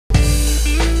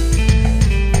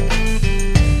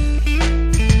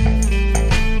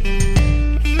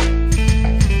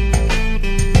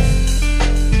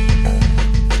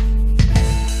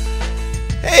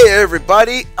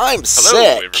everybody. I'm Hello,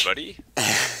 sick. everybody.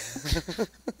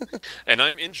 And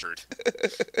I'm injured.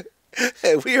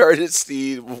 And we are just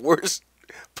the worst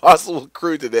possible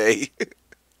crew today.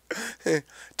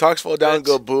 Talks fall down,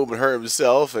 go But boom, and hurt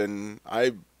himself. And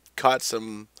I caught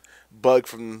some bug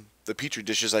from the petri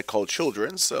dishes I call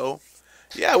children. So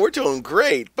yeah, we're doing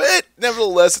great. But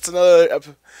nevertheless, it's another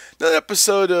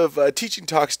episode of Teaching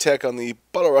Talks Tech on the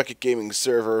Bottle Rocket Gaming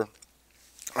server.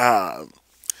 Um,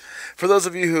 For those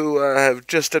of you who have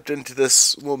just stepped into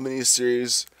this little mini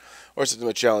series, or something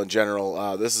with channel in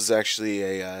general, this is actually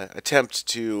a attempt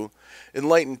to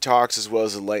enlighten talks as well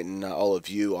as enlighten all of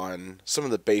you on some of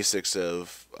the basics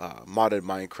of modded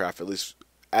Minecraft, at least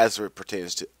as it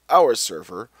pertains to our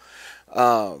server.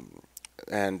 Um,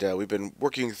 and we've been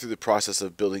working through the process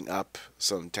of building up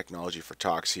some technology for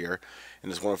talks here in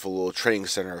this wonderful little training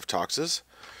center of talkses.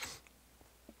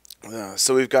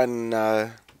 So we've gone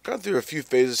through a few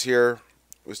phases here.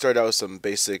 We started out with some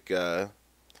basic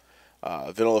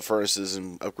vanilla furnaces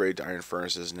and upgraded to iron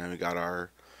furnaces, and then we got our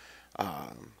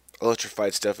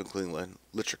electrified stuff, including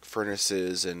electric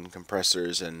furnaces and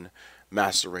compressors and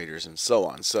macerators and so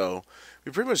on. So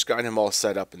we pretty much got him all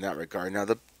set up in that regard. Now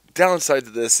the downside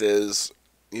to this is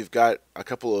you've got a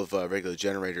couple of regular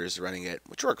generators running it,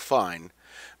 which work fine,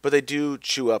 but they do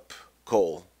chew up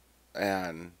coal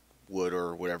and wood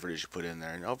or whatever it is you put in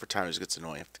there, and over time it just gets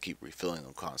annoying. You have to keep refilling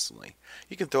them constantly.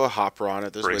 You can throw a hopper on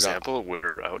it. There's for a way to example,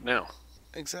 we're out now.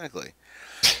 exactly.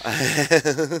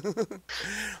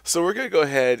 So we're gonna go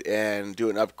ahead and do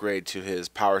an upgrade to his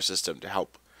power system to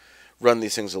help run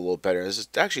these things a little better. There's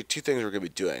actually two things we're gonna be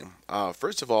doing.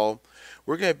 First of all,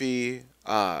 we're gonna be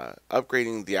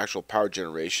upgrading the actual power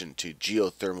generation to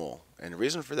geothermal, and the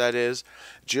reason for that is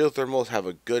geothermals have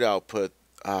a good output.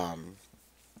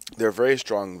 They're very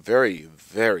strong, very,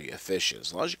 very efficient.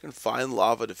 As long as you can find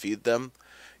lava to feed them,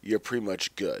 you're pretty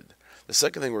much good. The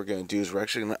second thing we're going to do is we're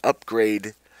actually going to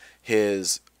upgrade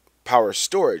his power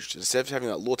storage. Instead of having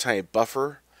that little tiny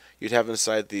buffer you'd have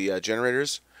inside the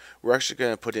generators, we're actually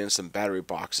going to put in some battery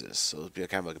boxes. So it'll be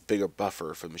kind of like a bigger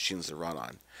buffer for machines to run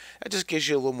on. That just gives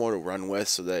you a little more to run with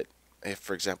so that if,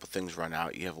 for example, things run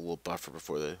out, you have a little buffer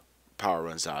before the power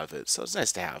runs out of it. So it's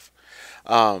nice to have.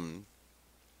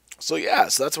 So yeah,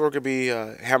 so that's what we're going to be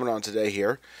hammering on today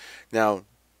here. Now,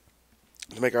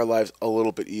 to make our lives a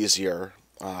little bit easier,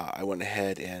 I went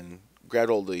ahead and grabbed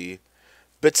all the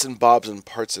bits and bobs and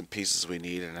parts and pieces we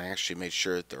need, and I actually made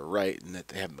sure that they're right and that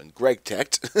they haven't been Greg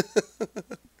teched.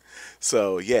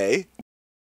 So, yay.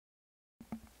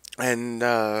 And,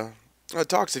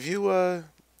 Talks, have you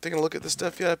taken a look at this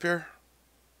stuff yet up here?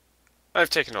 I've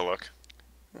taken a look.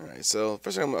 Alright, so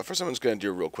first I'm just going to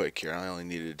do real quick here. I only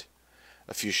needed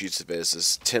a few sheets of it. This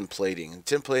is tin plating. And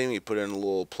tin plating, you put in a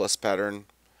little plus pattern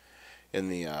in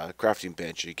the crafting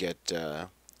bench. You get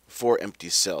 4 empty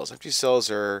cells. Empty cells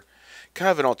are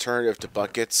kind of an alternative to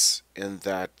buckets in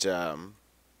that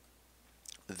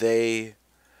they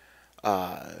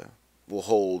will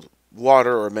hold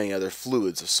water or many other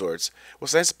fluids of sorts.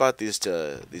 What's nice about these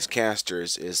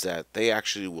canisters is that they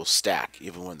actually will stack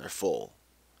even when they're full.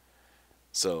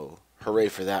 So hooray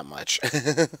for that much.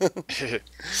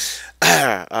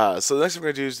 So the next thing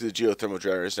we're going to do is the geothermal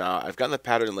generators. Now, I've gotten the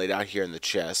pattern laid out here in the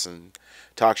chest, and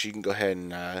Tox, you can go ahead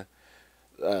and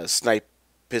snipe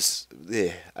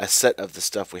a set of the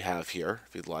stuff we have here,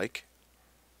 if you'd like.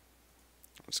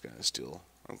 I'm just going to steal...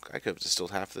 I could have just stole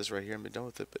half of this right here and been done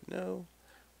with it, but no.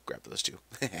 Grab those two.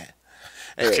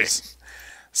 Anyways,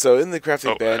 so in the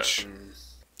crafting bench,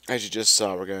 as you just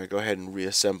saw, we're going to go ahead and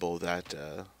reassemble that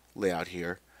layout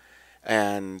here.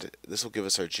 And this will give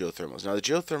us our geothermals. Now, the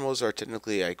geothermals are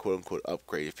technically a quote-unquote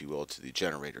upgrade, if you will, to the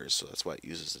generators. So that's why it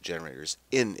uses the generators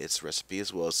in its recipe,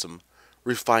 as well as some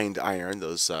refined iron,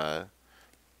 those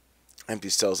empty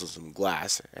cells and some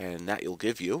glass. And that will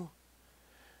give you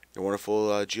a wonderful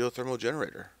geothermal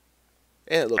generator.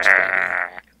 And it looks pretty.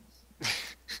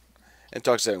 And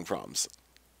talks having problems.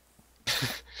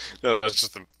 No, that's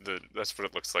just that's what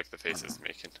it looks like the face is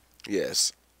making.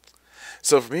 Yes.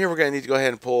 So from here, we're going to need to go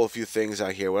ahead and pull a few things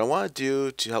out here. What I want to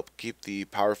do to help keep the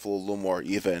power flow a little more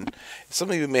even, some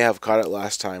of you may have caught it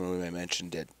last time when we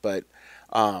mentioned it, but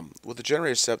with the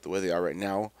generator set up the way they are right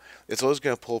now, it's always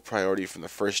going to pull priority from the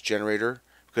first generator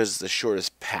because it's the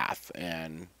shortest path.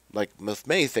 And like with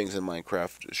many things in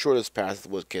Minecraft, the shortest path is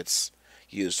what gets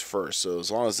used first. So as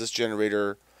long as this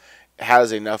generator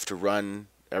has enough to run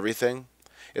everything,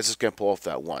 it's just going to pull off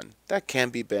that one. That can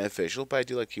be beneficial, but I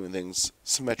do like keeping things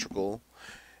symmetrical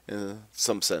in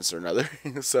some sense or another.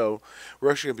 So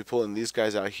we're actually going to be pulling these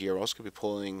guys out here. We're also going to be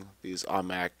pulling these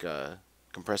automatic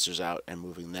compressors out and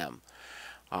moving them.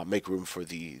 make room for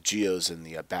the geos and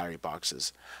the battery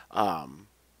boxes.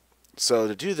 So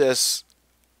to do this,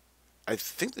 I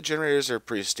think the generators are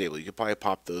pretty stable. You could probably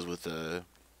pop those with a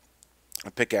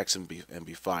pickaxe and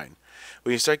be fine.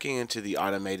 When you start getting into the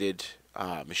automated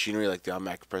machinery like the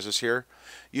automatic compressors here,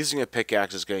 using a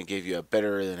pickaxe is going to give you a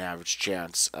better than average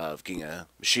chance of getting a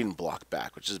machine block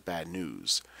back, which is bad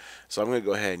news. So I'm going to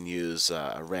go ahead and use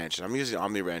a wrench, and I'm using the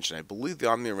Omni wrench, and I believe the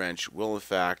Omni wrench will in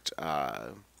fact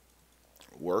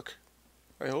work.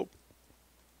 I hope.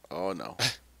 Oh no.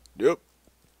 Nope.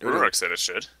 Rurik said it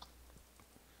should.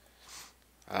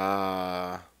 In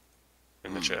the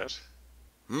Hmm. chat.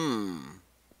 Hmm.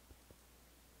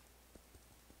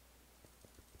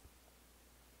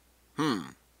 Hmm.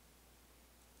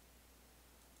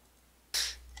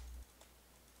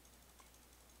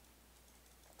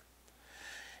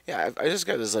 Yeah, I just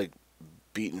got this like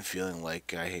beaten feeling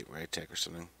like I hate Right Tech or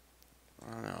something.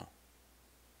 I don't know.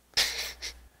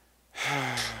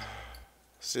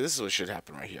 See, this is what should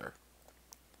happen right here.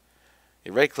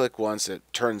 You right click once, it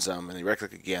turns them, and you right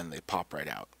click again, they pop right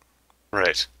out.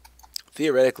 Right.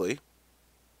 Theoretically,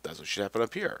 that's what should happen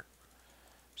up here.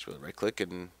 Just really right click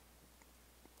and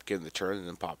give them the turn and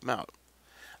then pop them out.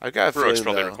 I've got a Rurik's feeling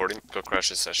probably though. recording. Go crash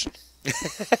his session. And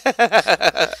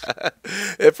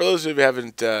for those who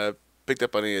haven't picked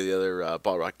up on any of the other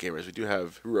Ball Rock gamers, we do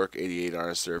have Rourke88 on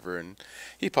our server, and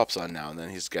he pops on now and then.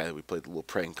 He's the guy that we played the little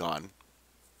prank on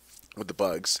with the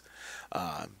bugs.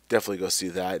 Definitely go see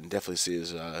that, and definitely see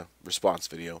his response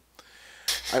video.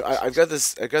 I've got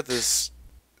this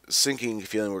sinking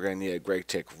feeling we're going to need a Greg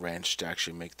Tick wrench to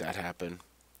actually make that happen.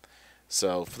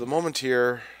 So for the moment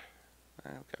here,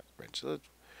 I've got a wrench.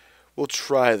 We'll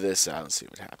try this out and see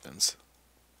what happens.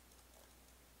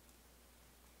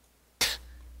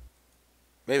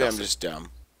 Maybe I'm just dumb.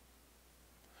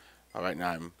 All right, now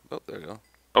I'm. Oh, there we go.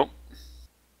 Oh.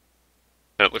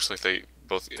 And it looks like they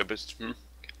both.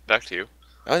 Back to you.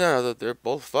 Oh no, they're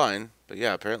both fine. But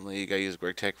yeah, apparently you gotta use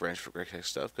Greg Tech wrench for Greg Tech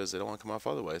stuff because they don't want to come off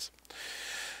otherwise.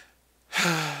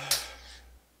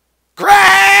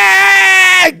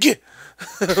 Greg!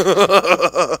 For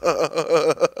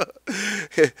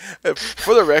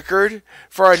the record,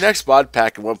 for our next mod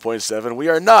pack in 1.7, we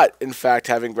are not, in fact,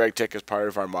 having Greg Tech as part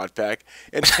of our mod pack.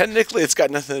 And technically, it's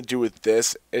got nothing to do with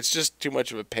this. It's just too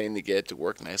much of a pain to get it to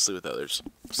work nicely with others.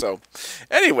 So,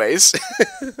 anyways.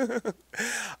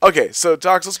 Okay, so,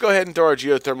 Docs, let's go ahead and throw our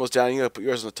geothermals down. You gotta put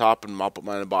yours on the top, and I'll put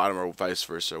mine on the bottom, or vice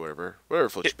versa, or whatever. Whatever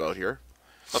floats your boat here.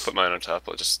 I'll put mine on top.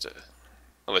 I'll just.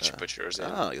 I'll let you put yours in.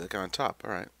 Oh, you look on top.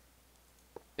 All right.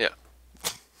 Yeah.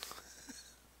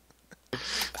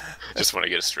 Just want to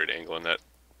get a straight angle on that.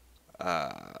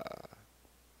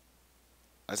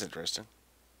 That's interesting.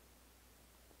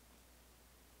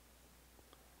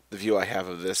 The view I have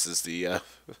of this is the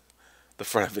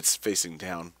front of it's facing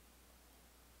down.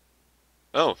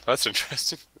 Oh, that's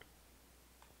interesting.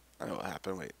 I know what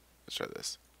happened. Wait, let's try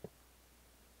this.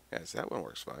 Yes, that one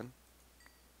works fine.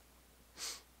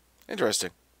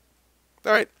 Interesting.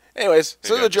 All right. Anyways,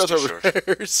 so the geothermal.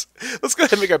 Let's go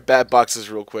ahead and make our bat boxes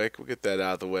real quick. We'll get that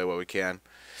out of the way while we can.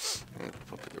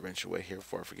 Put the wrench away here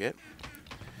before I forget.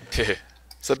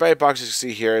 So the battery boxes you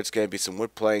see here, it's going to be some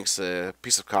wood planks, a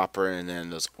piece of copper, and then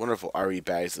those wonderful RE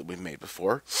bags that we've made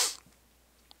before.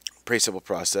 Pretty simple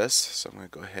process. So I'm going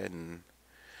to go ahead and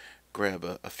grab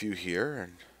a few here,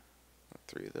 and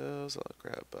 3 of those. I'll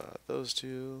grab those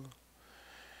 2.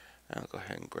 I'll go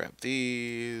ahead and grab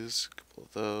these, a couple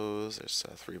of those. There's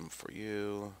 3 of them for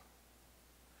you.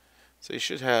 So you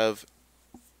should have,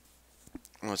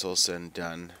 once all said and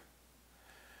done,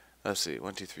 let's see,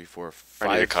 1, 2, 3, 4, 5.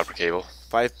 I need a copper cable.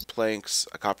 5 planks,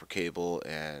 a copper cable,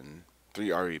 and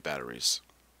 3 RE batteries.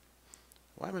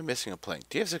 Why am I missing a plank?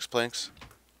 Do you have 6 planks?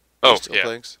 Oh, yeah.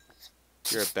 Planks?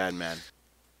 You're a bad man.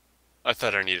 I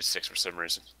thought I needed 6 for some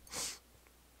reason.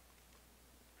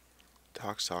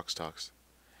 Talks.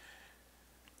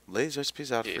 Ladies,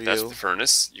 recipes out for you. That's the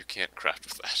furnace. You can't craft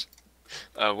with that.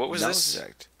 What was this?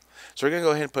 Exact. So we're going to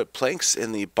go ahead and put planks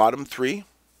in the bottom 3.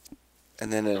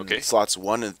 And then in slots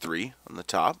 1 and 3 on the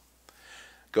top.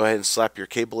 Go ahead and slap your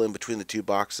cable in between the 2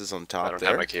 boxes on top there. I don't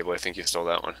have my cable. I think you stole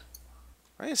that one.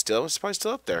 Oh, yeah, it's probably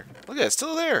still up there. Look at it, it's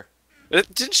still there.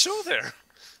 It didn't show there.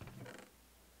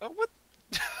 Oh, what?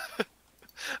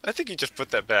 I think you just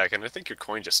put that back, and I think your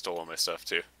coin just stole all my stuff,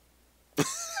 too.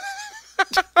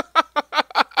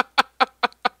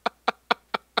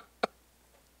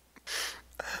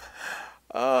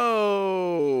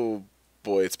 Oh,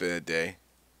 boy, it's been a day.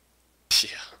 Yeah.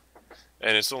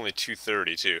 And it's only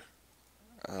 2:30 too.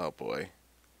 Oh boy.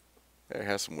 There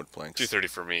has some wood planks. 2:30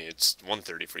 for me. It's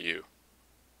 1:30 for you.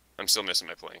 I'm still missing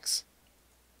my planks.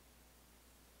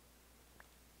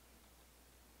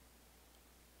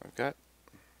 I've got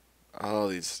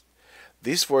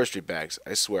these forestry bags.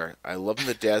 I swear, I love them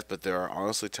to death, but there are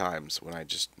honestly times when I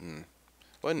just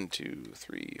 1, 2,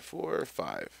 3, 4,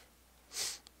 5.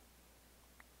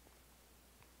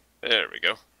 There we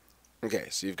go. Okay,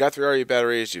 so you've got 3 RE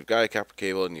batteries, you've got a copper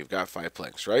cable, and you've got 5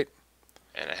 planks, right?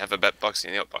 And I have a bat box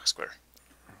in the outbox square.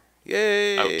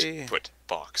 Yay! Output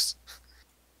box.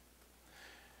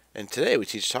 And today we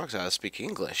teach Talks how to speak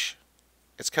English.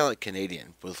 It's kind of like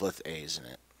Canadian with A's in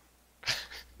it.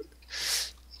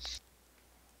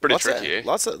 Pretty tricky, eh?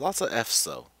 Lots of F's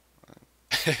though.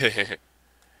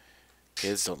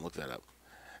 Kids, don't look that up.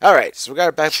 All right, so we got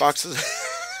our back boxes.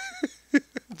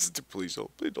 Please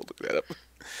don't look that up.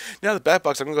 Now the back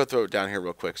box, I'm gonna go throw it down here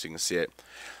real quick so you can see it.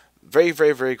 Very,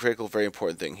 very, very critical, very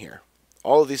important thing here.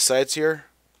 All of these sides here,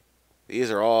 these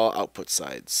are all output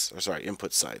sides, or sorry,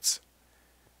 input sides.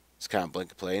 It's kind of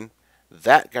blank and plain.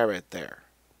 That guy right there,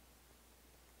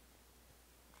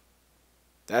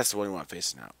 that's the one you want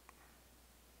facing out.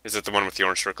 Is it the one with the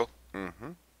orange circle?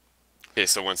 Mm-hmm. Okay,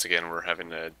 so once again, we're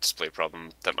having a display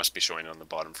problem that must be showing on the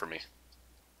bottom for me.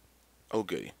 Oh,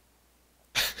 goody.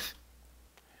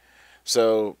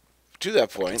 So, to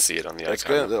that point, I can see it on the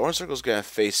icon. the orange circle is going to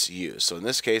face you. So, in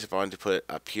this case, if I wanted to put it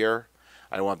up here,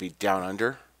 I don't want to be down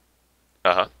under.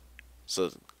 Uh-huh. So,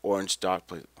 the orange dot,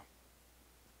 please.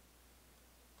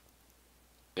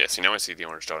 Yeah, see, now I see the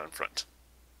orange dot in front.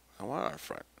 I want it on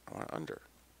front. I want it under.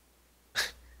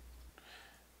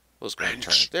 Let's go ahead and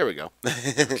turn it. There we go.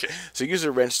 Okay. So, use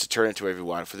a wrench to turn it to wherever you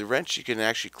want. For the wrench, you can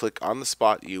actually click on the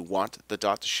spot you want the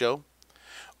dot to show,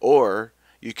 or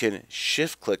you can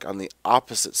shift click on the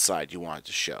opposite side you want it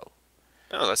to show.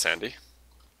 Oh, that's handy.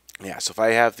 Yeah, so if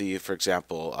I have for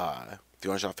example, the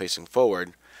orange dot facing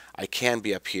forward, I can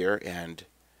be up here and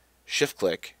shift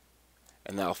click,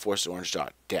 and that'll force the orange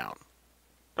dot down.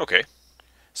 Okay.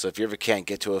 So if you ever can't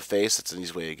get to a face, that's an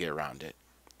easy way to get around it.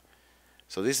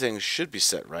 So these things should be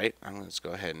set right. I'm going to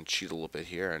go ahead and cheat a little bit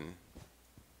here and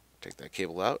take that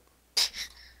cable out.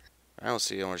 I don't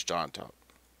see the orange dot on top.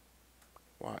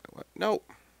 What? No.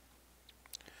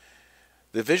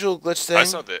 The visual glitch thing. I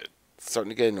saw that. Starting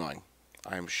to get annoying.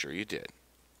 I'm sure you did.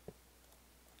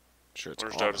 Sure, it's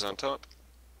Orange all dot is on top.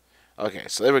 Okay,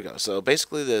 so there we go. So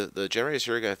basically, the generators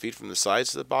here are going to feed from the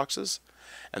sides of the boxes,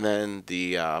 and then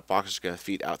the boxes are going to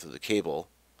feed out through the cable.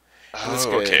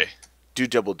 Oh, okay. Do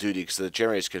double duty because the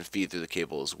generators can feed through the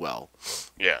cable as well.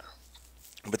 Yeah.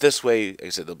 But this way, like I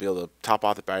said, they'll be able to top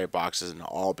off the battery boxes and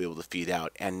all be able to feed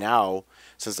out. And now,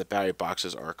 since the battery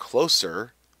boxes are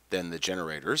closer than the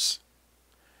generators,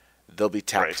 they'll be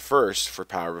tapped first for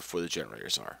power before the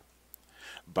generators are.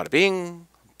 Bada bing,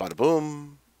 bada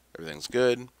boom, everything's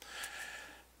good.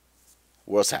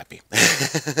 World's happy.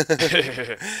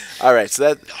 All right, so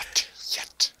that... Not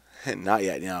yet. Not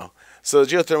yet, no. So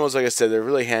the geothermals, like I said, they're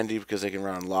really handy because they can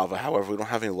run on lava. However, we don't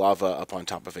have any lava up on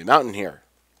top of a mountain here.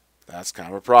 That's kind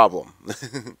of a problem.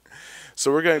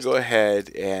 So we're going to go ahead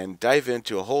and dive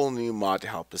into a whole new mod to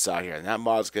help us out here. And that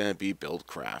mod is going to be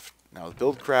Buildcraft. Now, with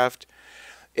Buildcraft,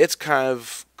 it's kind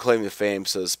of claim to fame,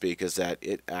 so to speak, is that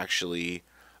it actually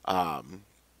runs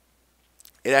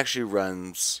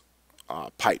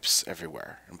pipes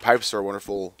everywhere. And pipes are a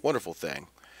wonderful, wonderful thing.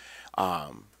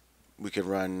 We can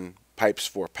run pipes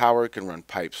for power. We can run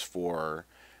pipes for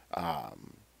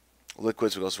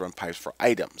liquids. We also run pipes for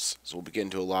items. So we'll get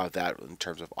into a lot of that in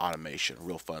terms of automation.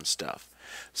 Real fun stuff.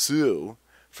 So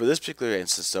for this particular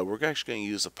instance, though, we're actually going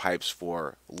to use the pipes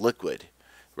for liquid.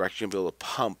 We're actually going to be able to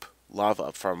pump lava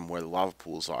up from where the lava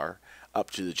pools are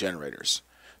up to the generators.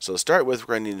 So to start with,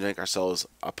 we're going to need to make ourselves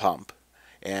a pump.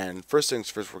 And first things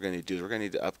first, we're going to need to do is we're going to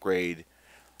need to upgrade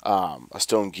a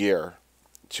stone gear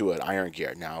to an iron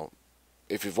gear. Now,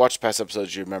 if you've watched past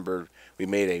episodes, you remember we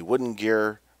made a wooden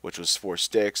gear, which was 4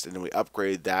 sticks, and then we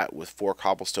upgraded that with 4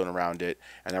 cobblestone around it,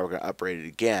 and now we're going to upgrade it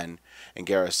again and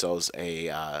get ourselves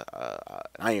an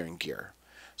iron gear.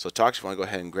 So, Tox, you want to go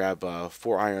ahead and grab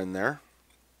 4 iron there.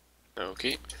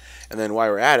 Okay. And then while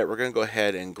we're at it, we're going to go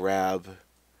ahead and grab,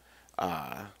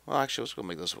 well, actually, let's go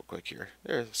make those real quick here.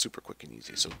 They're super quick and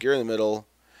easy. So, gear in the middle,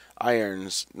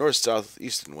 irons, north, south,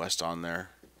 east, and west on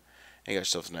there. And you got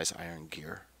yourself a nice iron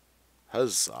gear.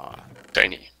 Huzzah.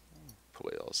 Tiny. Put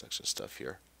away all this extra stuff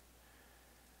here.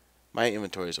 My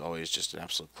inventory is always just an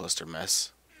absolute cluster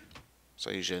mess. So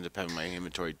I usually end up having my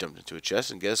inventory dumped into a chest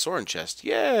and get a soaring chest.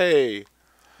 Yay!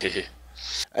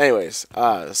 Anyways,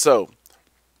 so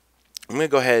I'm going to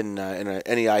go ahead and in an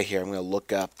NEI here, I'm going to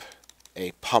look up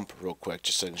a pump real quick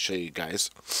just so I can show you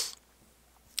guys.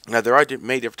 Now, there are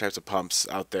many different types of pumps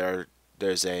out there.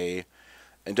 There's a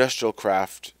industrial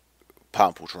craft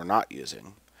pump, which we're not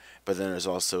using. But then there's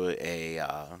also a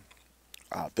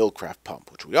Buildcraft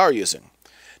pump, which we are using.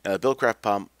 Now, the Buildcraft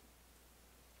pump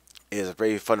is a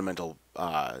very fundamental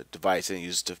device and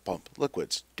used to pump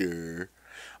liquids.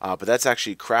 But that's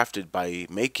actually crafted by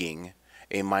making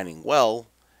a mining well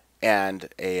and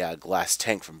a glass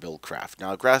tank from Buildcraft.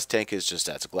 Now, a glass tank is just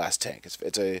that. It's a glass tank.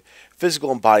 It's a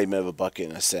physical embodiment of a bucket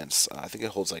in a sense. I think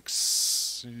it holds like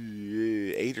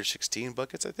 8 or 16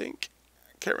 buckets, I think.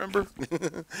 I can't remember.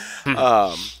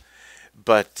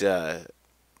 But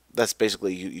that's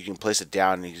basically, you can place it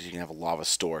down and you can have a lava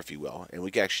store, if you will. And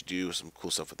we can actually do some cool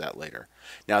stuff with that later.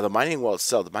 Now, the mining well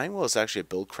itself, the mining well is actually a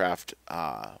Buildcraft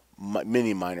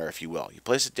mini miner, if you will. You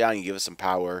place it down, you give it some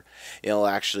power, it'll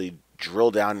actually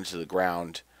drill down into the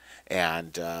ground,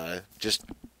 and just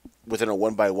within a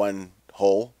 1x1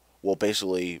 hole will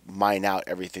basically mine out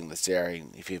everything that's there.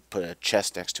 And if you put a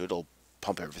chest next to it, it'll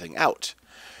pump everything out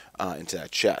into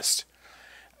that chest.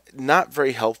 Not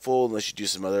very helpful unless you do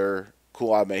some other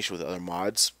cool automation with other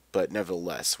mods, but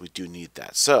nevertheless, we do need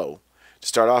that. So, to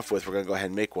start off with, we're going to go ahead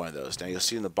and make one of those. Now, you'll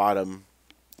see in the bottom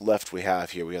left we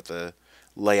have the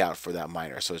layout for that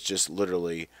miner. So it's just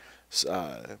literally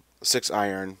 6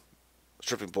 iron,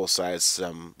 stripping both sides,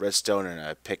 some redstone, and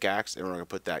a pickaxe, and we're going to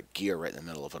put that gear right in the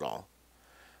middle of it all.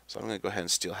 So I'm going to go ahead and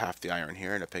steal half the iron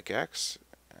here and a pickaxe,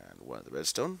 and one of the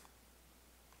redstone.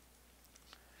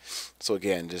 So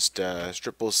again, just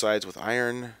strip both sides with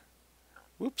iron.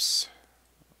 Whoops.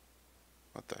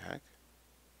 What the heck?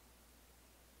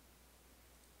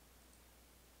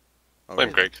 Oh,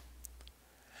 Blame Greg.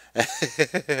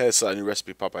 I saw a new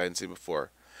recipe pop I hadn't seen before.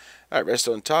 Alright,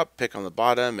 redstone on top, pick on the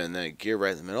bottom, and then gear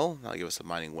right in the middle. That'll give us a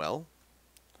mining well.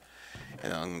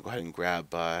 And then I'm going to go ahead and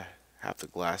grab half the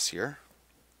glass here.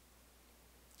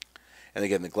 And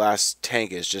again, the glass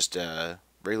tank is just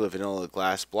regular vanilla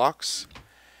glass blocks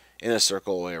in a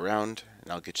circle all the way around.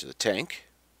 And I'll get you the tank.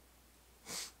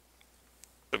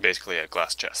 So basically a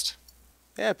glass chest.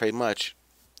 Yeah, pretty much.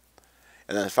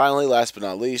 And then finally, last but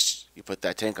not least, you put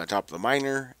that tank on top of the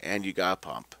miner, and you got a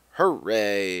pump.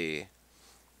 Hooray!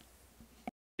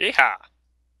 Yeehaw!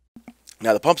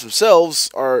 Now, the pumps themselves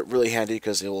are really handy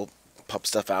because they will pump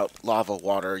stuff out. Lava,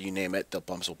 water, you name it, the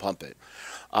pumps will pump it.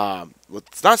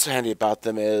 What's not so handy about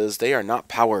them is they are not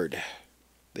powered.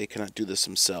 They cannot do this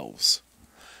themselves.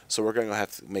 So we're going to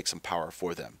have to make some power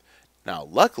for them. Now,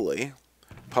 luckily,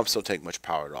 pumps don't take much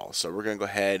power at all. So we're going to go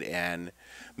ahead and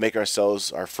make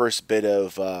ourselves our first bit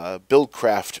of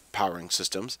Buildcraft powering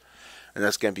systems. And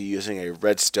that's going to be using a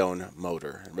redstone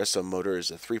motor. And redstone motor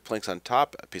is 3 planks on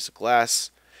top, a piece of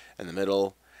glass in the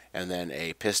middle, and then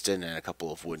a piston and a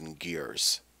couple of wooden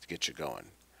gears to get you going.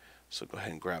 So go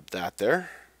ahead and grab that there.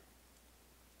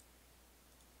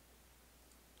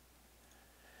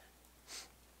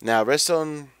 Now,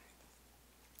 redstone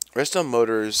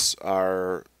motors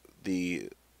are the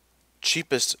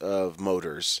cheapest of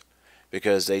motors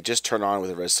because they just turn on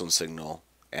with a redstone signal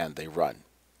and they run.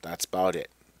 That's about it.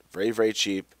 Very, very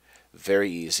cheap,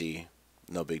 very easy,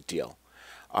 no big deal.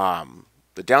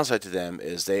 The downside to them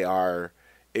is they are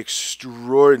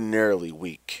extraordinarily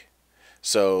weak.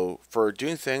 So for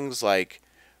doing things like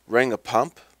running a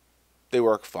pump, they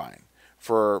work fine.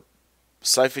 For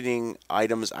siphoning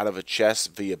items out of a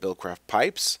chest via Buildcraft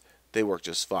pipes, they work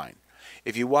just fine.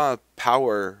 If you want to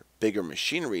power bigger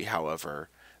machinery, however,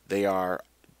 they are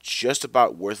just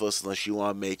about worthless unless you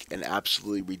want to make an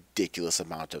absolutely ridiculous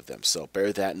amount of them. So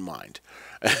bear that in mind.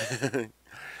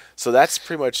 So that's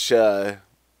pretty much what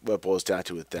it boils down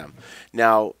to with them.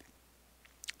 Now,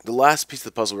 the last piece of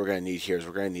the puzzle we're going to need here is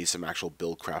we're going to need some actual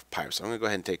Buildcraft pipes. So I'm going to go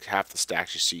ahead and take half the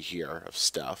stacks you see here of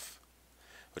stuff,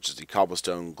 which is the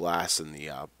cobblestone, glass, and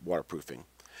the waterproofing.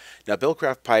 Now,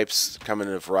 Buildcraft pipes come in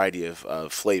a variety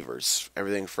of flavors.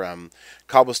 Everything from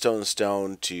cobblestone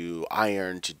stone to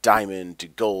iron to diamond to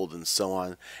gold and so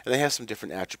on. And they have some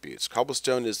different attributes.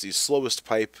 Cobblestone is the slowest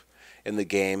pipe in the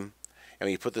game. And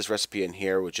when you put this recipe in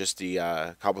here with just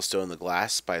the cobblestone and the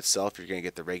glass by itself, you're going to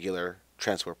get the regular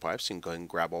transport pipes. You can go ahead and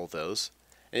grab all those.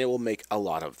 And it will make a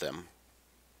lot of them.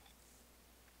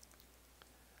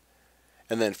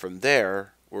 And then from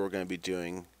there, what we're going to be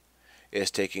doing is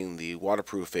taking the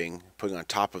waterproofing, putting on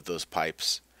top of those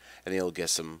pipes, and then you'll get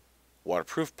some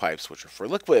waterproof pipes, which are for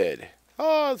liquid.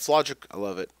 Oh, it's logic. I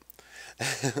love it.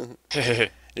 You're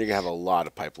going to have a lot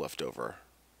of pipe left over,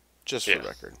 just for the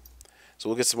record. So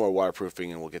we'll get some more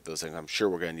waterproofing, and we'll get those things. I'm sure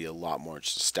we're going to need a lot more,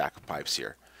 just a stack of pipes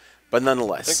here. But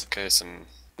nonetheless. I think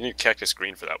you need cactus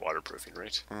green for that waterproofing,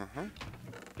 right? Mm-hmm.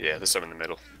 Yeah, there's some in the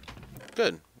middle.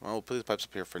 Good. Well, we'll put the pipes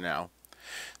up here for now.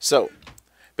 So,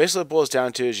 basically what it boils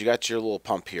down to is you got your little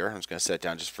pump here. I'm just going to set it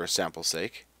down just for sample's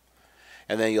sake.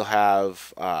 And then you'll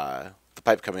have the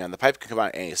pipe coming on. The pipe can come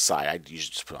out on any side. I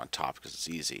usually just put it on top because it's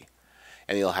easy.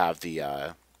 and you'll have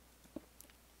the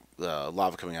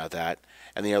lava coming out of that,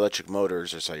 and the electric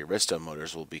motors, or sorry, your redstone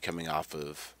motors, will be coming off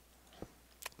of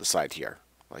the side here,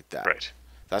 like that. Right.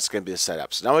 That's going to be the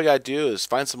setup. So now what we got to do is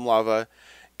find some lava,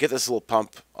 get this little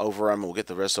pump over them, and we'll get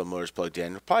the redstone motors plugged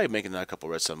in. We'll probably make another couple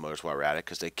redstone motors while we're at it,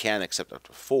 because they can accept up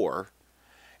to 4,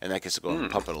 and that gets it going and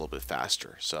pump it a little bit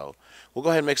faster. So we'll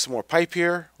go ahead and make some more pipe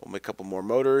here. We'll make a couple more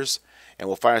motors, and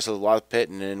we'll find ourselves a lava pit,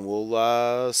 and then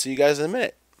we'll see you guys in a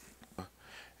minute.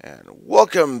 And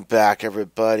welcome back,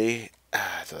 everybody.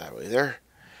 Throw that way there.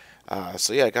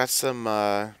 So yeah, I got some.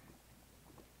 Got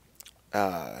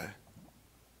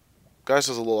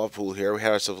ourselves a little pool here. We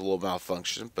had ourselves a little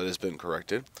malfunction, but it's been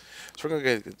corrected. So we're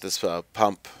gonna get this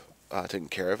pump taken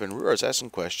care of. And Ruar's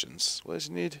asking questions. What does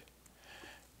he need?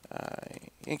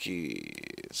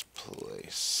 Yankees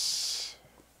place.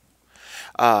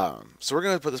 So we're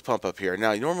going to put this pump up here.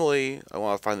 Now, normally, I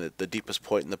want to find the deepest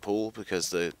point in the pool because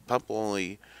the pump will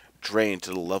only drain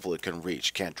to the level it can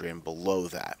reach. Can't drain below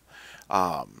that.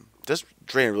 Does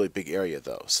drain a really big area,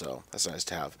 though, so that's nice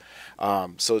to have.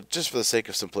 So just for the sake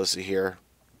of simplicity here.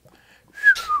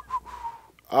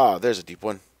 There's a deep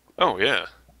one. Oh, yeah.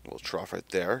 A little trough right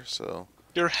there. So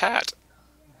Your hat.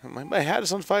 my hat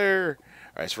is on fire.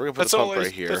 All right, so we're going to put the pump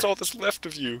right here. That's all that's left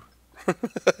of you.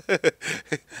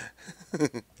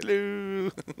 Hello.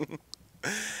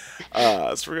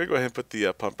 So we're gonna go ahead and put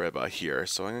the pump right about here.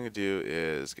 So what I'm gonna do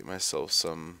is get myself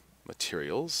some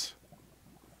materials.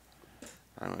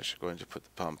 I'm actually going to put the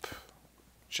pump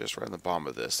just right on the bottom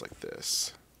of this, like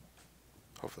this.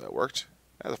 Hopefully that worked.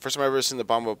 The first time I've ever seen the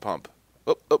bottom of a pump.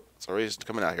 Oh, sorry, it's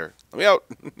coming out here. Let me out.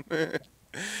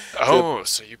 Oh,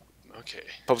 so you... Okay.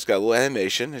 Pump's got a little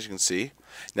animation, as you can see.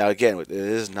 Now, again, it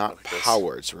is not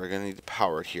powered, so we're going to need to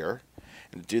power it here.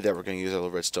 And to do that, we're going to use our little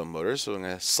redstone motors. So I'm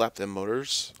going to slap them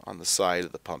motors on the side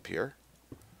of the pump here.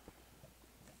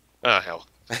 Ah, hell.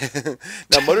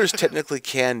 Now, motors technically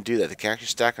can do that. They can actually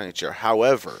stack on each other.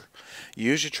 However, you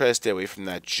usually try to stay away from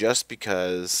that just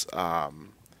because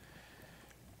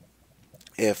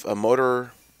if a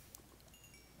motor...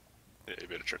 Yeah, you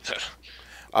better turn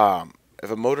that. If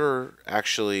a motor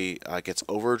actually gets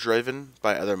overdriven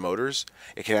by other motors,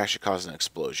 it can actually cause an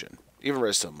explosion. Even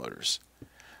redstone motors.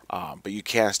 But you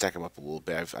can stack them up a little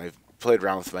bit. I've played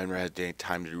around with them. I never had any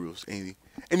time to do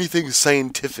anything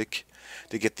scientific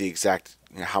to get the exact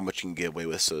how much you can get away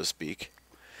with, so to speak.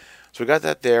 So we got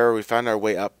that there. We found our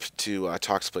way up to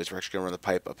Tox Place. We're actually going to run the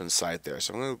pipe up inside there.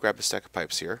 So I'm going to grab a stack of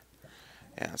pipes here.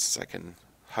 And since I can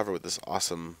hover with this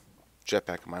awesome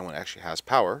jetpack, my one actually has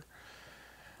power.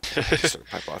 Just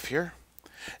pipe off here.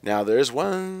 Now there's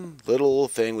one little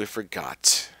thing we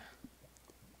forgot.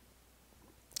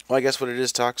 Well, I guess what it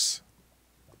is, Tox.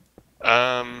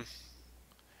 Levers.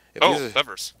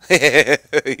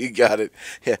 You got it.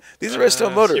 Yeah, these are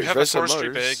redstone motors. You have redstone a forestry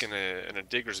motors. bag and a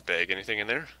digger's bag. Anything in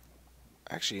there?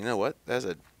 Actually, you know what? That's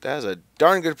a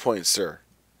darn good point, sir.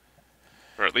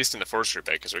 Or at least in the forestry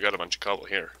bag, because we got a bunch of cobble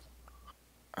here.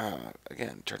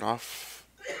 Again, turn off.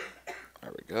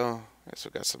 There we go. So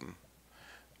we got some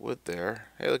wood there.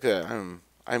 Hey, look at that. I'm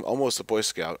almost a Boy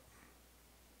Scout.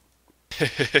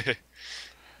 There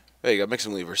you go. Make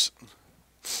some levers.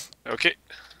 Okay.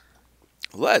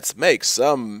 Let's make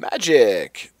some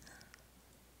magic.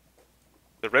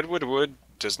 The redwood wood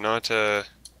does not have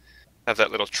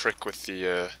that little trick with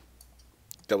the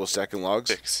Double stacking logs.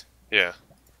 sticks. Yeah.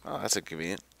 Oh, that's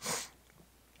inconvenient.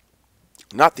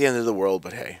 Not the end of the world,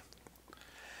 but hey.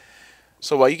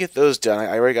 So while you get those done,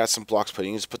 I already got some blocks put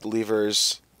in. You just put the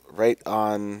levers right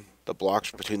on the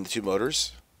blocks between the two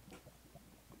motors.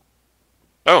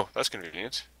 Oh, that's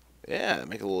convenient. Yeah,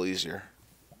 make it a little easier.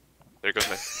 There goes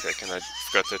my pick, and I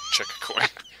forgot to check a coin.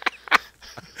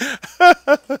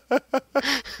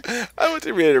 I want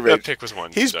to reiterate. That pick was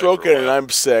one. He's broken and I'm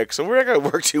sick, so we're not going to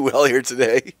work too well here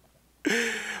today.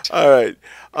 All right.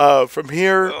 From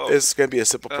here, it's going to be a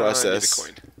simple process. I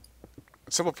need a coin.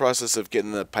 Simple process of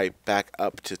getting the pipe back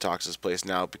up to Tox's place.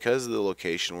 Now, because of the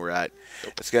location we're at,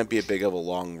 it's going to be a big of a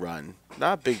long run.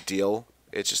 Not a big deal.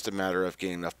 It's just a matter of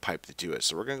getting enough pipe to do it.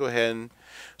 So we're going to go ahead and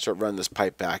start running this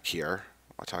pipe back here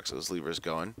while Tox's levers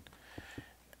going.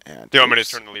 And Do you want me to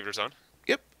turn the levers on?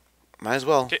 Yep. Might as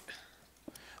well. Okay.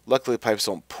 Luckily, pipes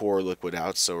don't pour liquid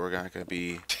out, so we're not going to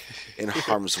be in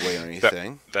harm's way or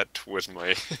anything. That was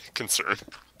my concern.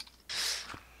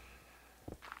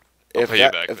 If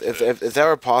that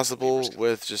were possible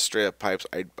with just straight up pipes,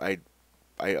 I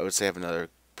would say have another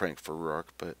prank for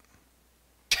Rourke, but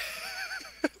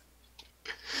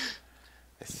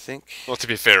I think. Well, to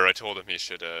be fair, I told him he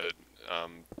should,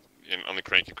 on the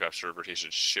Cranky Craft server, he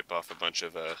should ship off a bunch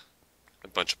of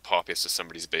poppies to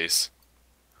somebody's base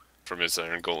from his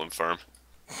Iron Golem farm.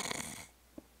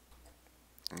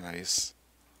 Nice.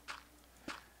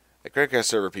 The Crackcast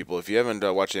server people, if you haven't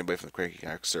watched anybody from the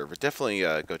Crackcast server, definitely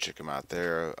go check them out.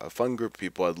 They're a fun group of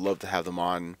people. I'd love to have them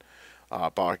on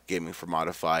Baltic Gaming for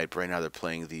Modified. But right now they're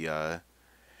playing the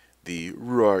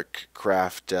Rourke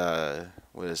Craft,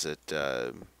 what is it?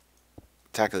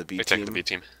 Attack of the B Attack Team. of the B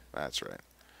Team. That's right.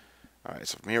 Alright,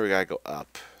 so from here we gotta go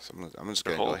up. So I'm just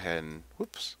gonna go ahead and,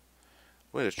 whoops.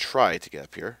 I'm gonna try to get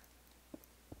up here.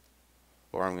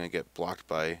 Or I'm gonna get blocked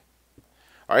by...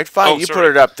 Alright, fine, you put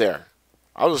it up there.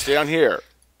 I'll just stay down here.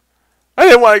 I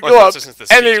didn't want to go up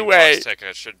anyway. Tech,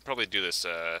 I should probably do this,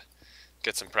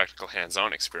 get some practical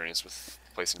hands-on experience with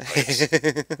placing pipes.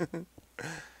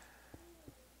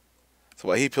 So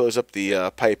while he pillars up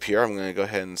the pipe here, I'm gonna go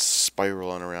ahead and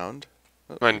spiral on around.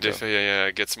 Oh, mind if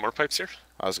I get some more pipes here?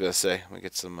 I was gonna say, let me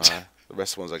get some the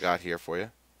rest of the ones I got here for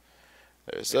you.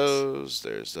 There's those,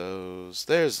 there's those,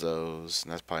 there's those,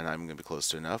 and that's probably not even gonna be close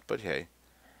to enough, but hey.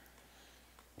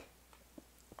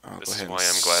 This is why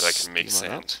I'm glad I can make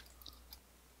sand.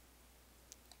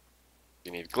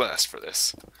 You need glass for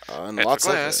this. And for lots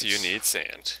glass, of you need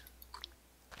sand.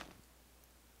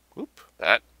 Whoop.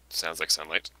 That sounds like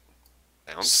sunlight.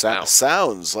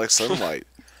 Sounds like sunlight.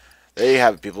 There you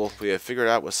have it, people. We have figured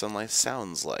out what sunlight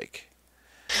sounds like.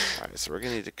 Alright, so we're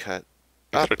going to need to cut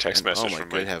up. A text message oh my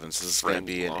good heavens, this is going to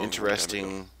be an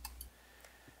interesting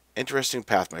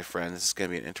path, my friend. This is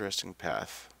going to be an interesting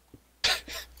path.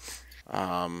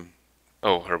 Oh,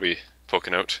 are we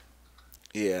poking out?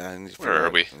 Yeah. Where are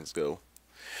we? Let's go.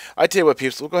 I tell you what,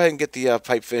 peeps. We'll go ahead and get the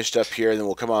pipe finished up here, and then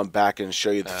we'll come on back and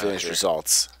show you the finished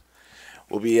results.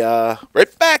 We'll be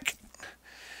right back.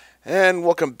 And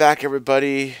welcome back,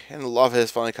 everybody. And the lava has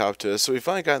finally caught up to us. So we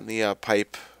finally gotten the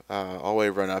pipe all the way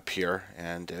run up here,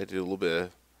 and I did a little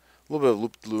bit of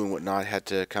loop-de-loo and whatnot. Had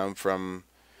to come from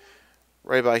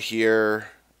right by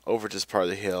here over to this part of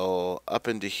the hill, up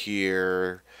into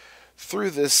here,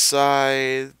 through this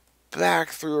side, back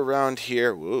through around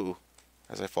here. Woo!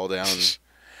 As I fall down,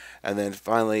 and then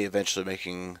finally, eventually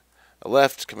making a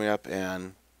left, coming up,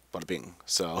 and bada bing.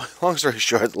 So, long story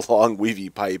short, long weavy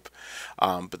pipe.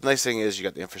 But the nice thing is you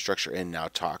got the infrastructure in now,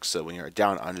 Talk. So when you're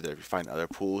down under there, if you find other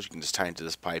pools, you can just tie into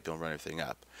this pipe and run everything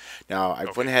up. Now, I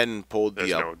went ahead and pulled There's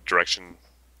no direction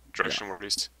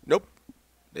released? Nope.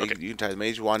 Okay. You can tie as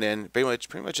many as you want in.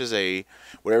 Pretty much is a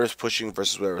whatever's pushing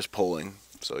versus whatever's pulling.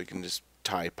 So you can just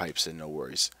tie pipes in, no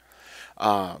worries.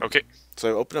 Okay. So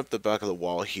I opened up the back of the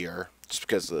wall here, just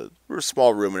because we're a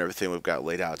small room and everything we've got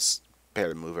laid out. It's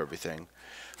better to move everything.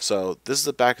 So this is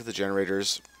the back of the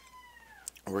generators.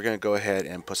 We're going to go ahead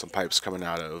and put some pipes coming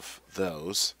out of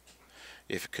those,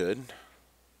 if you could.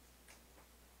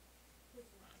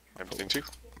 Everything too?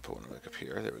 Put one back up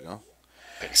here. There we go.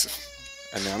 Thanks.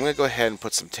 And then I'm going to go ahead and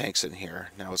put some tanks in here.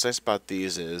 Now what's nice about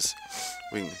these is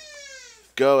we can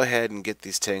go ahead and get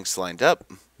these tanks lined up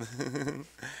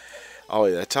all the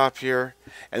way to the top here.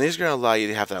 And these are going to allow you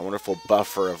to have that wonderful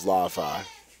buffer of lava.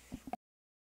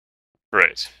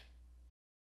 Right.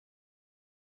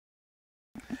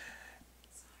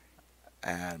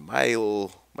 And my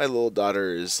little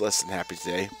daughter is less than happy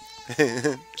today.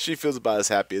 She feels about as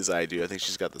happy as I do. I think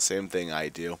she's got the same thing I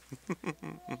do.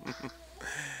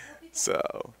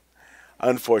 So,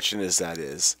 unfortunate as that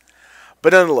is.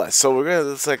 But nonetheless, so we're going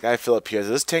to, it's like I fill up here.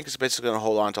 This tank is basically going to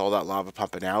hold on to all that lava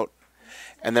pumping out.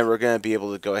 And then we're going to be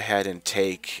able to go ahead and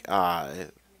take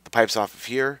the pipes off of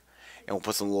here. And we'll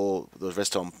put some those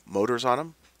redstone motors on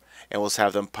them. And we'll just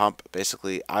have them pump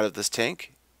basically out of this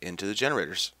tank into the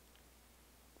generators.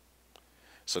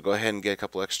 So go ahead and get a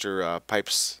couple extra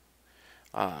pipes.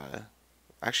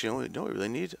 Actually, no, we really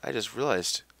need. I just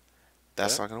realized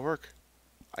that's not going to work.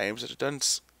 I am such a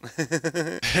dunce.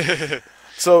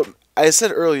 So I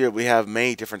said earlier we have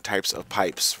many different types of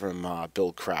pipes from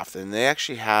Buildcraft, and they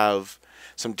actually have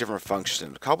some different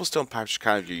functions. Cobblestone pipes are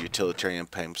kind of your utilitarian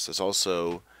pipes. There's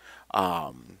also,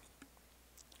 oh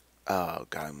god,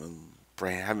 I'm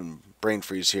having brain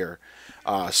freeze here.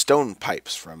 Stone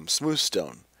pipes from Smooth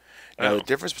Stone. Now the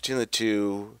difference between the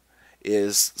two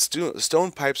is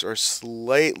stone pipes are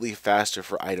slightly faster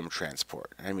for item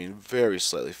transport. I mean, very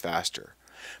slightly faster.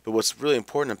 But what's really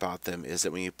important about them is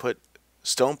that when you put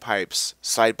stone pipes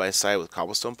side by side with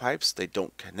cobblestone pipes, they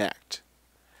don't connect.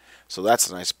 So that's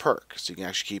a nice perk. So you can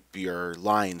actually keep your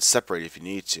lines separated if you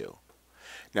need to.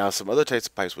 Now, some other types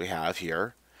of pipes we have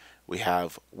here, we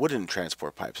have wooden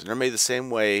transport pipes. And they're made the same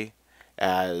way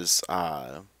as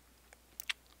the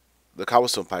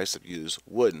cobblestone pipes that use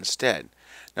wood instead.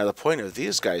 Now, the point of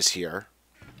these guys here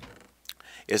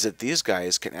is that these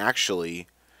guys can actually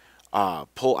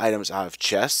pull items out of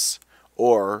chests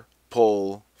or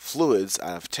pull fluids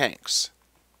out of tanks.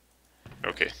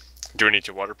 Okay. Do we need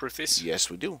to waterproof these? Yes,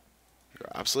 we do. You're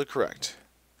absolutely correct.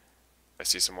 I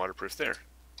see some waterproof there.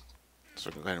 So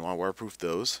we're going to go ahead and want to waterproof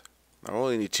those. I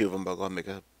only need 2 of them, but I'll go ahead and make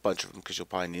a bunch of them because you'll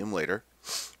probably need them later.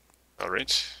 All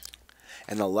right.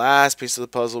 And the last piece of the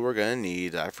puzzle we're going to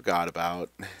need, I forgot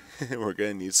about, we're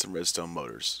going to need some redstone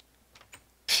motors.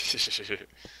 So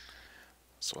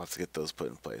we'll have to get those put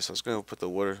in place. So I was going to put the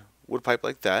wood pipe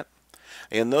like that.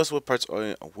 And those wood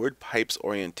pipes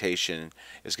orientation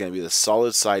is going to be the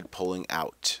solid side pulling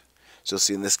out. So you'll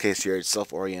see in this case here it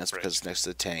self-orients because it's next to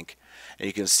the tank. And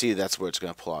you can see that's where it's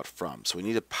going to pull out from. So we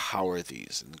need to power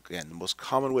these. And again, the most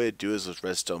common way to do is with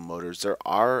redstone motors. There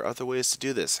are other ways to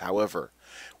do this. However,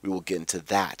 we will get into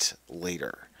that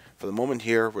later. For the moment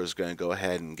here, we're just going to go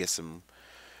ahead and get some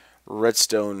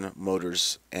redstone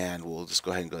motors, and we'll just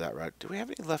go ahead and go that route. Do we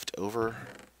have any left over?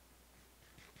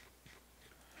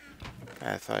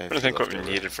 I thought I had I think what we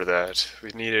needed for that.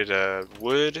 We needed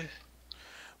wood.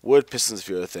 Wood, pistons, a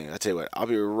few other things. I tell you what, I'll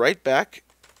be right back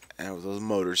with those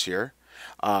motors here.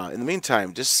 In the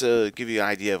meantime, just to give you an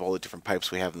idea of all the different pipes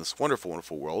we have in this wonderful,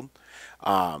 wonderful world,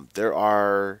 there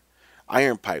are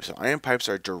iron pipes. So iron pipes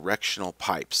are directional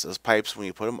pipes. Those pipes, when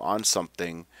you put them on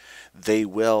something, they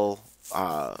will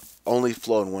only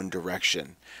flow in one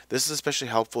direction. This is especially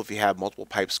helpful if you have multiple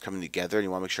pipes coming together and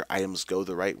you want to make sure items go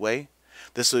the right way.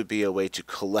 This would be a way to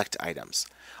collect items.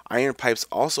 Iron pipes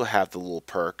also have the little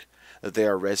perk that they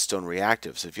are redstone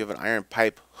reactive. So if you have an iron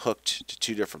pipe hooked to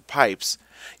 2 different pipes,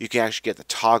 you can actually get the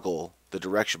toggle the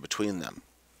direction between them.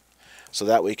 So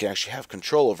that way you can actually have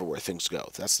control over where things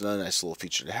go. That's another nice little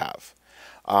feature to have.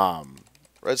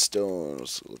 Redstone,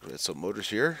 let's look at some motors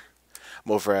here.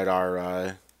 I'm over at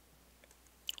our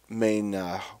main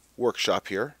workshop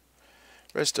here.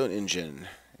 Redstone engine.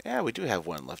 Yeah, we do have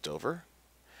one left over.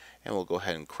 And we'll go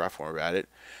ahead and craft one at it.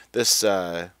 This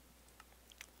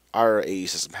our AE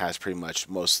system has pretty much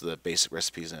most of the basic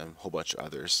recipes and a whole bunch of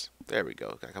others. There we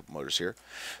go. Got a couple motors here.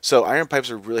 So iron pipes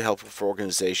are really helpful for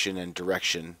organization and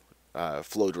direction,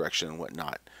 flow direction and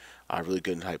whatnot. Really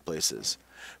good in high places.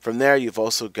 From there, you've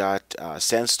also got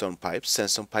sandstone pipes.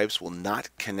 Sandstone pipes will not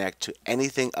connect to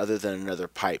anything other than another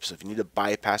pipe. So if you need to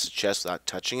bypass a chest without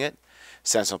touching it,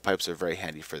 sandstone pipes are very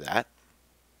handy for that.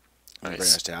 Nice. Very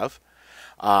nice to have.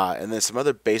 And then some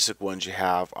other basic ones you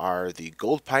have are the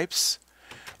gold pipes,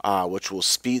 which will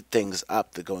speed things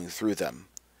up the going through them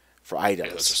for items.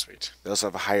 Yeah, those are sweet. They also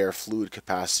have a higher fluid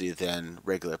capacity than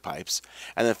regular pipes.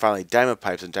 And then finally, diamond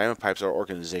pipes. And diamond pipes are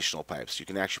organizational pipes. You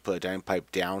can actually put a diamond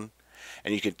pipe down,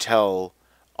 and you can tell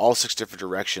all 6 different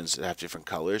directions that have different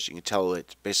colors. You can tell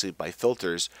it basically by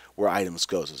filters where items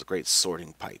go. So it's a great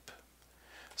sorting pipe.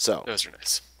 So Those are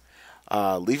nice.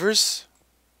 Levers.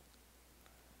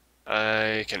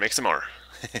 I can make some more.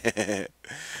 So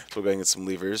we're going to get some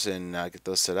levers and get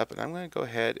those set up. And I'm going to go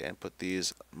ahead and put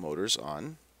these motors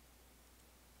on.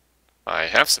 I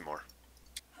have some more.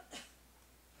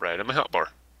 Right on my hotbar.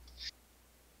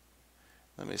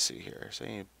 Let me see here. Is there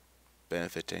any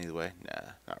benefit to any way?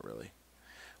 Nah, not really.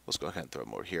 Let's go ahead and throw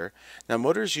them over here. Now,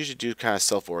 motors usually do kind of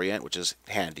self-orient, which is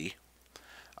handy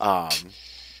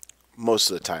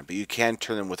most of the time. But you can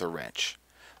turn them with a wrench.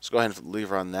 Let's go ahead and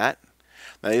lever on that.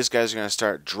 Now, these guys are going to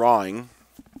start drawing,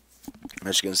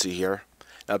 as you can see here.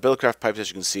 Now, Buildcraft pipes, as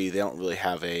you can see, they don't really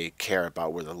have a care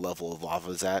about where the level of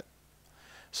lava is at.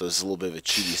 So this is a little bit of a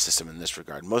cheaty system in this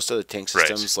regard. Most other tank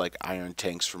systems, like iron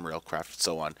tanks from Railcraft and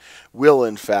so on, will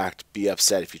in fact be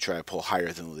upset if you try to pull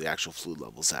higher than the actual fluid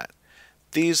level's at.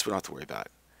 These we don't have to worry about.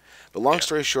 But long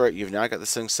story short, you've now got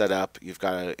this thing set up. You've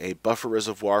got a buffer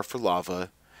reservoir for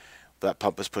lava that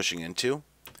pump is pushing into.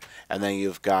 And then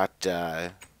you've got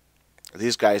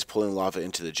these guys pulling lava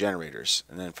into the generators.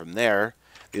 And then from there,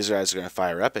 these guys are going to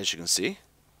fire up, as you can see.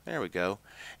 There we go.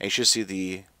 And you should see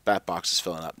the bat box is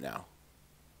filling up now.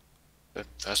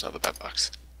 That's not the bat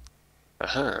box.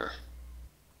 Uh-huh.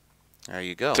 There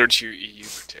you go. 32 EU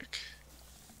per tick.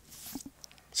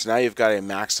 So now you've got a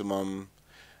maximum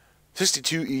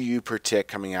 62 EU per tick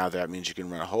coming out of there. That means you can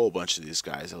run a whole bunch of these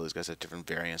guys. All these guys have different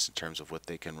variants in terms of what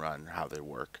they can run, how they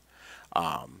work.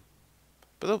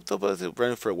 But they'll both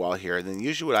run for a while here. And then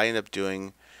usually what I end up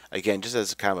doing, again, just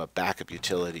as kind of a backup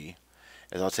utility,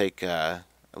 is I'll take at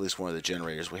least one of the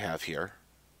generators we have here.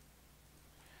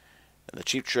 And the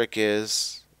cheap trick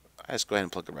is, I just go ahead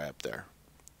and plug it right up there.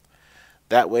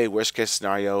 That way, worst case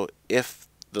scenario, if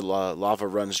the lava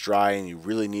runs dry and you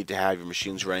really need to have your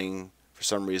machines running for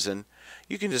some reason,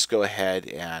 you can just go ahead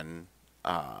and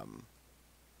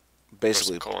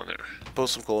basically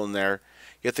post some coal in there,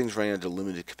 get things running at a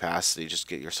limited capacity, just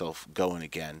get yourself going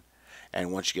again.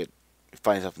 And once you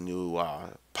find yourself a new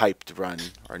pipe to run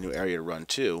or a new area to run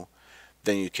to,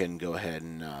 then you can go ahead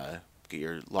and get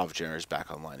your lava generators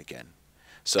back online again.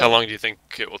 How So long do you think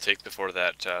it will take before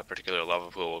that particular lava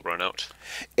pool will run out?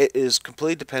 it is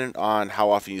completely dependent on how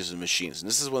often you use the machines. And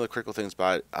this is one of the critical things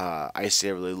about IC I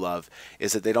really love,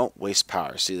 is that they don't waste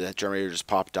power. See, that generator just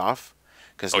popped off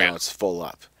because Oh now yeah. it's full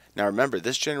up. Now remember,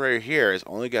 this generator here is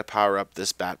only going to power up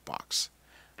this bat box.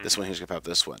 This one here's going to power up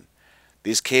this one.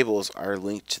 These cables are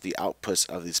linked to the outputs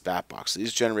of these bat boxes.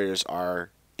 These generators are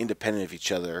independent of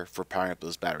each other for powering up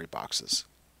those battery boxes.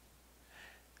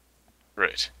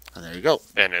 Right. And there you go.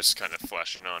 And it's kind of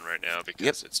flashing on right now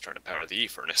because it's trying to power the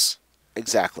E-furnace.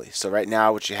 Exactly. So right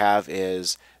now what you have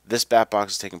is this bat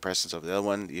box is taking precedence over the other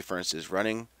one. The furnace is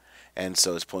running, and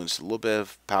so it's pulling just a little bit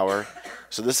of power.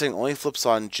 So this thing only flips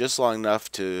on just long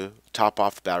enough to top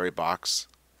off the battery box,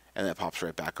 and then it pops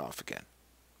right back off again.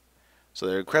 So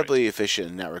they're incredibly efficient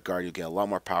in that regard. You get a lot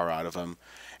more power out of them.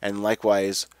 And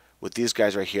likewise, with these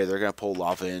guys right here, they're going to pull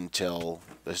lava in until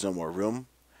there's no more room.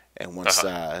 And once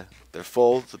they're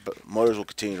full, the motors will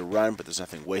continue to run, but there's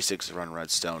nothing wasted because they run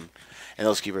redstone. And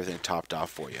they'll keep everything topped off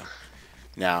for you.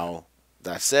 Now,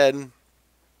 that said,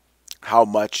 how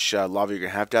much lava you're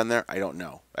going to have down there, I don't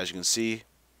know. As you can see,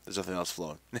 there's nothing else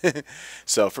flowing.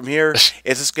 So from here,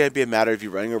 it's just going to be a matter of you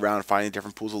running around finding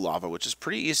different pools of lava, which is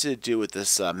pretty easy to do with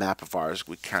this map of ours.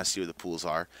 We kind of see where the pools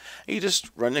are. And you just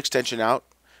run an extension out,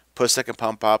 put a second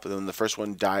pump up, and then when the first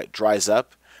one dries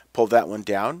up, pull that one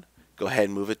down, go ahead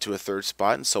and move it to a third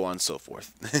spot, and so on and so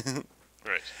forth.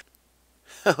 Right.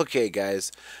 Okay,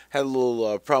 guys, had a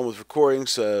little problem with recording,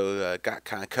 so got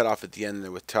kind of cut off at the end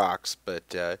there with talks,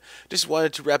 but just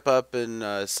wanted to wrap up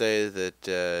and say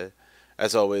that,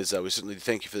 as always, we certainly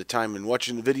thank you for the time in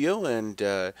watching the video, and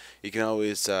you can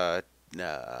always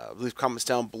leave comments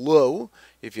down below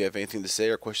if you have anything to say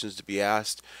or questions to be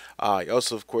asked. You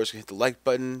also, of course, can hit the like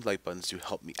button. Like buttons do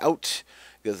help me out,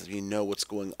 because you know what's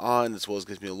going on, as well as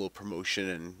gives me a little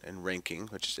promotion and ranking,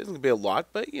 which isn't going to be a lot,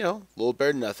 but, you know, a little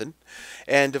better than nothing.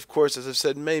 And, of course, as I've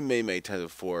said many times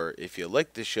before, if you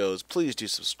like the shows, please do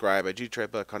subscribe. I do try to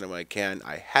put out content when I can.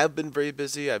 I have been very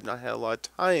busy. I've not had a lot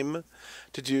of time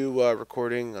to do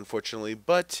recording, unfortunately,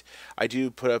 but I do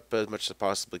put up as much as I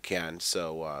possibly can,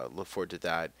 so look forward to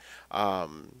that.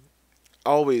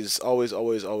 Always,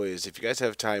 if you guys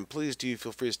have time, please do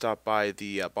feel free to stop by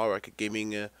the Ball Rocket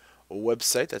Gaming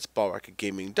website. That's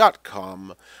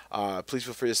ballrocketgaming.com. Please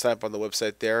feel free to sign up on the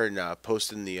website there and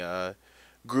post in the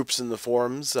groups and the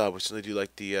forums. We certainly do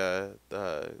like the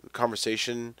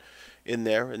conversation in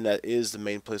there, and that is the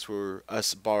main place where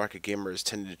us Ball Rocket gamers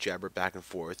tend to jabber back and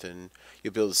forth, and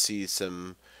you'll be able to see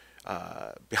some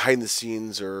behind the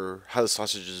scenes, or how the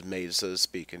sausage is made, so to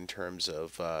speak, in terms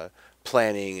of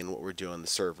planning and what we're doing on the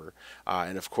server.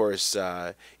 And of course,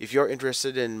 if you're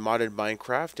interested in modded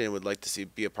Minecraft and would like to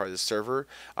be a part of the server,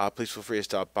 please feel free to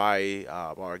stop by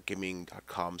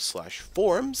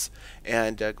gaming.com/forums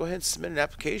and go ahead and submit an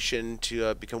application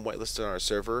to become whitelisted on our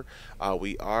server.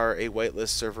 We are a whitelist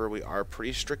server. We are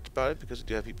pretty strict about it because we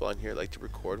do have people on here that like to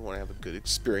record and want to have a good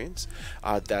experience.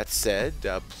 That said,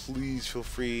 please feel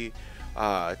free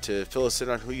to fill us in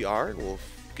on who you are, and we'll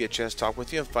get a chance to talk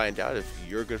with you and find out if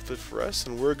you're a good fit for us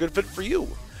and we're a good fit for you.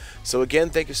 So again,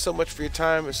 thank you so much for your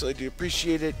time. I certainly do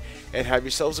appreciate it, and have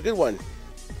yourselves a good one.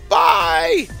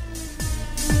 Bye!